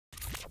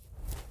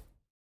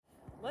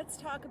let's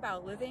talk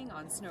about living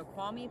on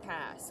Snoqualmie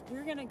Pass.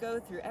 We're going to go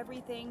through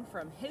everything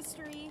from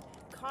history,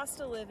 cost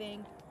of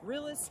living,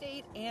 real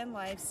estate, and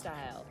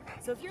lifestyle.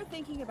 So if you're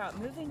thinking about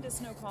moving to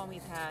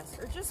Snoqualmie Pass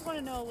or just want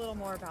to know a little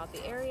more about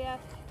the area,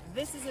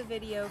 this is a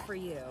video for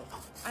you.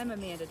 I'm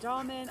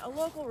Amanda.Dallman, a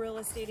local real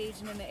estate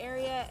agent in the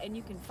area, and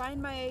you can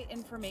find my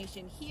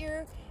information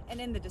here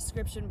and in the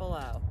description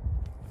below.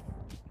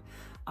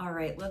 All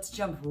right, let's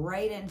jump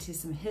right into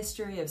some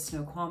history of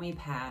Snoqualmie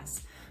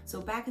Pass. So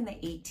back in the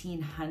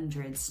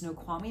 1800s,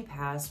 Snoqualmie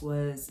Pass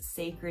was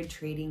sacred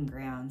trading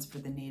grounds for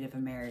the Native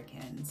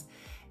Americans.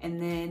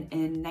 And then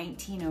in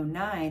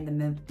 1909,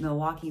 the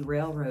Milwaukee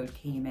Railroad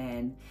came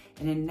in.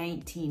 And in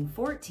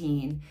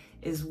 1914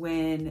 is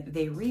when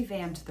they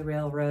revamped the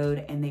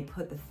railroad and they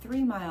put the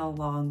 3-mile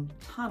long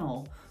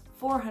tunnel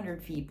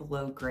 400 feet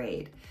below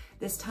grade.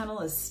 This tunnel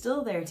is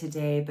still there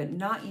today, but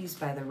not used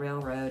by the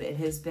railroad. It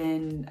has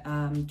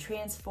been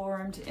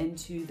transformed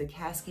into the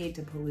Cascade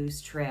to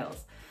Palouse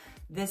trails.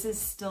 This is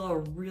still a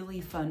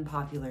really fun,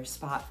 popular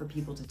spot for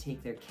people to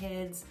take their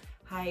kids,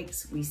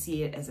 hikes. We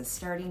see it as a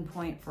starting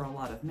point for a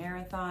lot of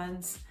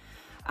marathons.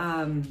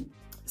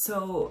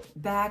 So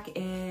back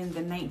in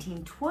the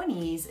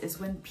 1920s is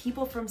when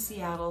people from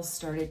Seattle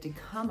started to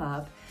come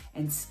up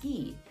and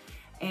ski.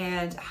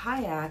 And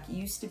Hyak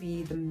used to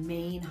be the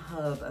main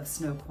hub of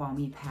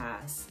Snoqualmie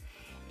Pass.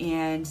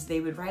 And they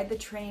would ride the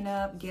train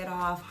up, get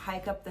off,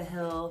 hike up the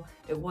hill.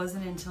 It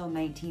wasn't until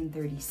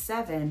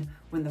 1937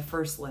 when the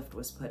first lift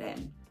was put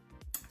in.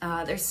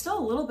 There's still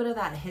a little bit of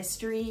that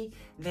history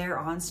there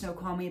on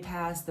Snoqualmie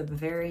Pass. The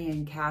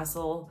Bavarian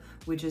Castle,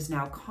 which is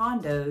now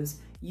condos,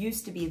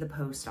 used to be the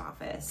post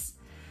office.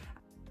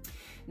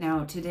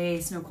 Now today,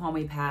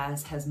 Snoqualmie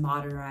Pass has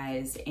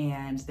modernized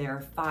and there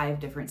are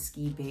 5 different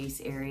ski base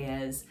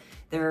areas.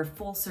 There are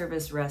full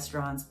service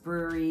restaurants,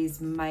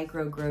 breweries,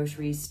 micro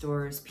grocery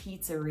stores,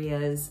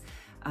 pizzerias.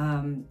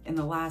 In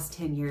the last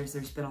 10 years,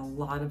 there's been a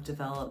lot of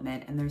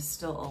development and there's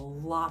still a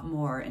lot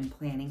more in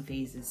planning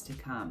phases to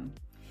come.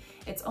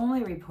 It's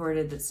only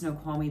reported that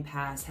Snoqualmie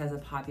Pass has a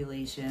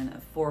population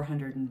of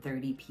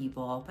 430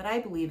 people, but I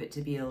believe it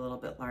to be a little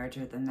bit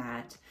larger than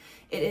that.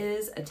 It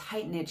is a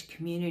tight-knit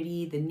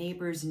community. The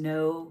neighbors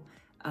know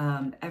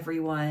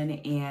everyone,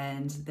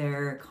 and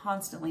they're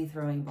constantly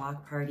throwing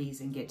block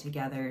parties and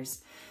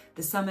get-togethers.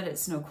 The Summit at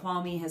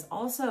Snoqualmie has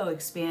also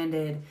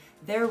expanded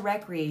their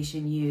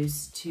recreation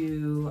use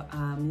to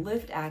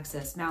lift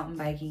access mountain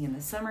biking in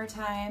the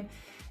summertime.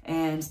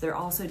 And they're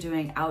also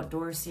doing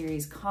outdoor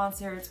series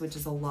concerts, which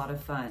is a lot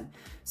of fun.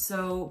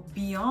 So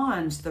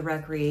beyond the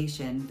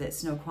recreation that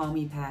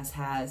Snoqualmie Pass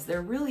has,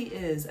 there really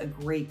is a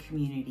great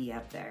community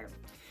up there.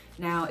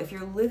 Now, if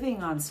you're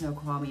living on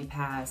Snoqualmie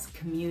Pass,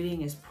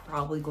 commuting is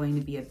probably going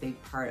to be a big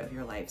part of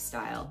your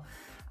lifestyle.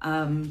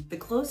 The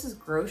closest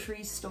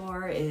grocery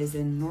store is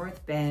in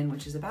North Bend,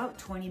 which is about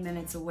 20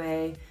 minutes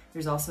away.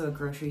 There's also a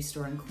grocery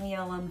store in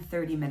Elum,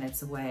 30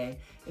 minutes away.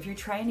 If you're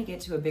trying to get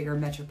to a bigger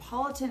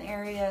metropolitan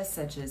area,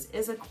 such as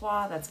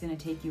Issaquah, that's gonna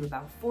take you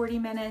about 40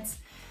 minutes,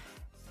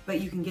 but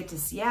you can get to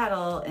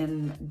Seattle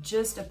in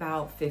just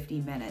about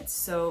 50 minutes.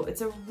 So it's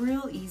a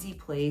real easy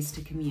place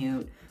to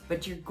commute,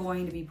 but you're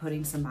going to be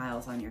putting some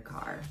miles on your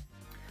car.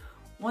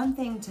 One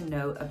thing to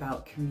note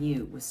about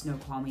commute with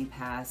Snoqualmie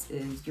Pass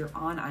is you're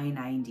on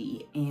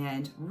I-90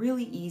 and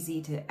really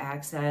easy to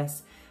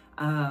access.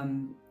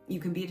 You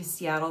can be to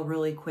Seattle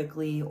really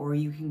quickly, or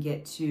you can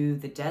get to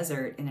the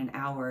desert in an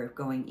hour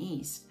going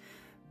east.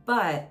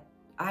 But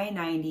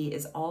I-90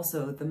 is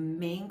also the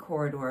main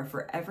corridor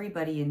for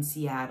everybody in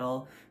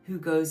Seattle who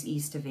goes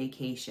east to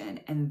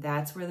vacation, and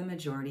that's where the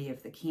majority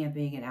of the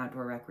camping and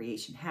outdoor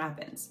recreation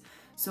happens.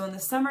 So in the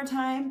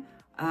summertime,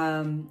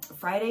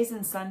 Fridays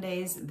and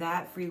Sundays,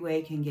 that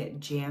freeway can get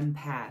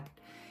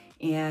jam-packed.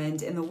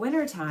 And in the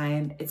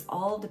wintertime, it's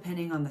all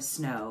depending on the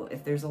snow.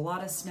 If there's a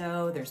lot of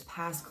snow, there's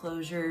pass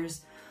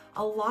closures.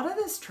 A lot of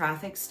this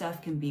traffic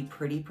stuff can be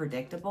pretty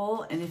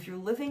predictable. And if you're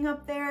living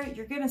up there,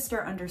 you're gonna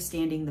start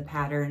understanding the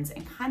patterns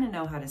and kind of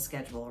know how to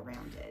schedule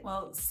around it.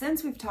 Well,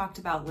 since we've talked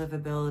about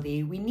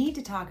livability, we need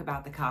to talk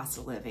about the cost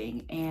of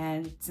living.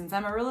 And since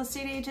I'm a real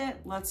estate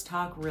agent, let's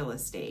talk real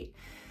estate.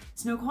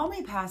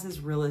 Snoqualmie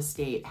Pass's real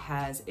estate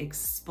has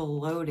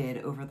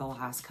exploded over the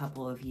last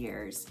couple of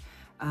years,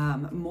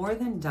 more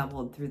than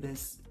doubled through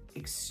this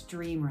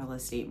extreme real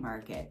estate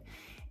market.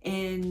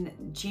 In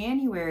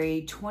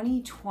January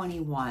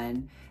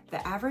 2021,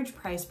 the average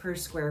price per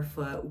square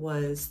foot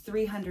was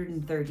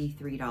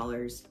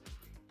 $333.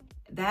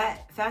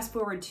 That fast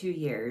forward 2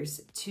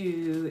 years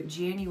to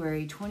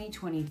January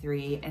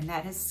 2023, and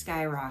that has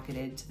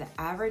skyrocketed to the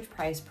average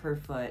price per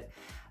foot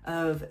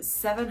of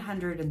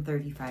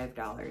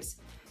 $735.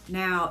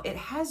 Now, it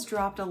has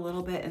dropped a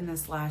little bit in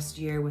this last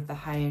year with the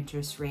high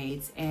interest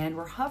rates, and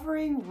we're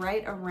hovering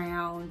right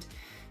around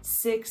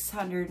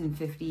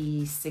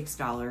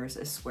 $656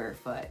 a square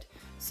foot.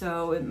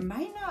 So it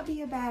might not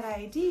be a bad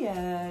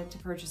idea to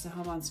purchase a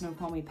home on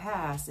Snoqualmie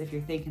Pass if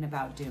you're thinking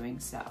about doing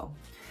so.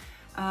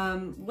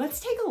 Let's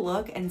take a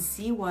look and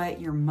see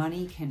what your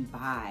money can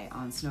buy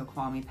on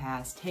Snoqualmie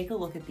Pass. Take a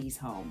look at these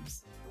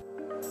homes.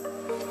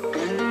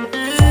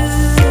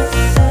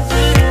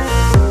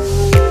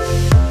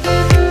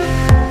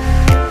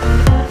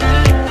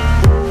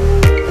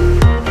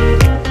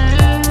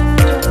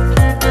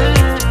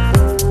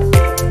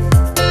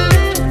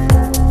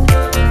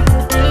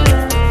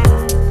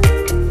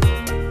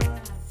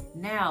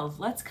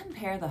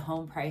 compare the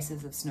home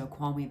prices of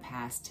Snoqualmie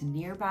Pass to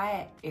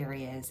nearby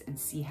areas and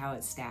see how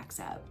it stacks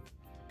up.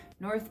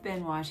 North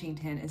Bend,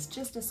 Washington is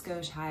just a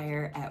skosh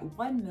higher at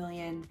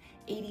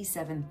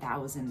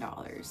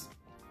 $1,087,000.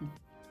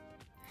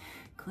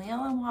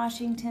 Chelan,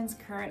 Washington's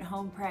current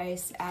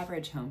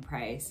average home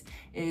price,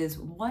 is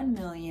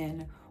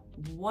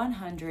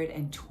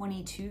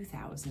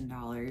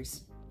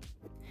 $1,122,000.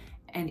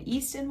 And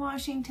Easton,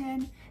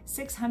 Washington,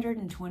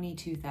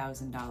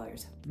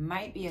 $622,000.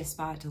 Might be a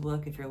spot to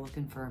look if you're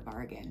looking for a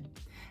bargain.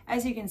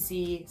 As you can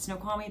see,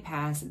 Snoqualmie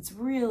Pass, it's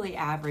really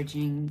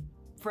averaging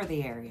for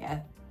the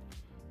area.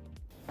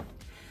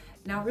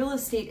 Now, real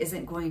estate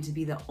isn't going to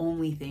be the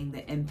only thing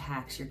that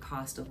impacts your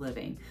cost of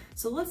living.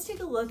 So let's take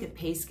a look at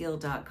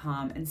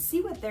payscale.com and see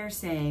what they're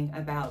saying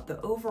about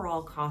the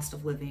overall cost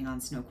of living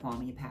on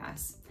Snoqualmie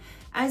Pass.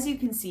 As you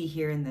can see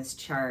here in this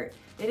chart,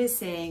 it is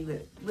saying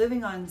that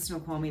living on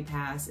Snoqualmie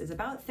Pass is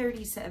about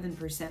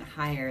 37%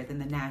 higher than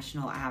the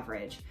national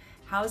average.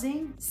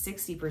 Housing,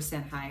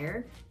 60%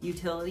 higher.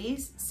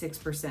 Utilities,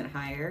 6%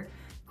 higher.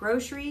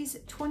 Groceries,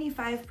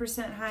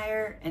 25%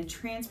 higher. And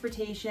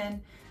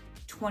transportation,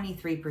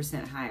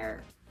 23%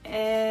 higher.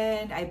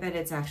 And I bet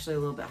it's actually a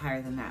little bit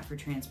higher than that for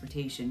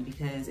transportation,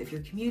 because if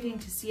you're commuting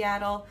to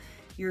Seattle,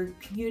 you're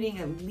commuting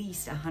at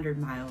least 100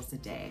 miles a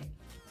day.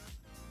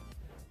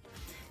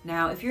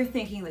 Now, if you're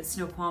thinking that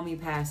Snoqualmie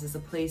Pass is a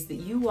place that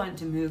you want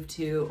to move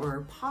to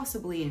or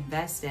possibly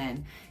invest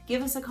in,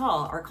 give us a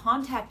call. Our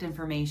contact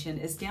information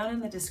is down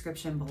in the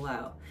description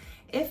below.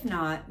 If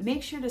not,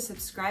 make sure to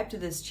subscribe to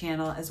this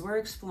channel as we're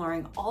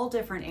exploring all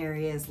different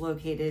areas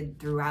located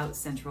throughout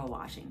Central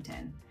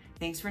Washington.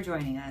 Thanks for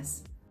joining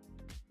us.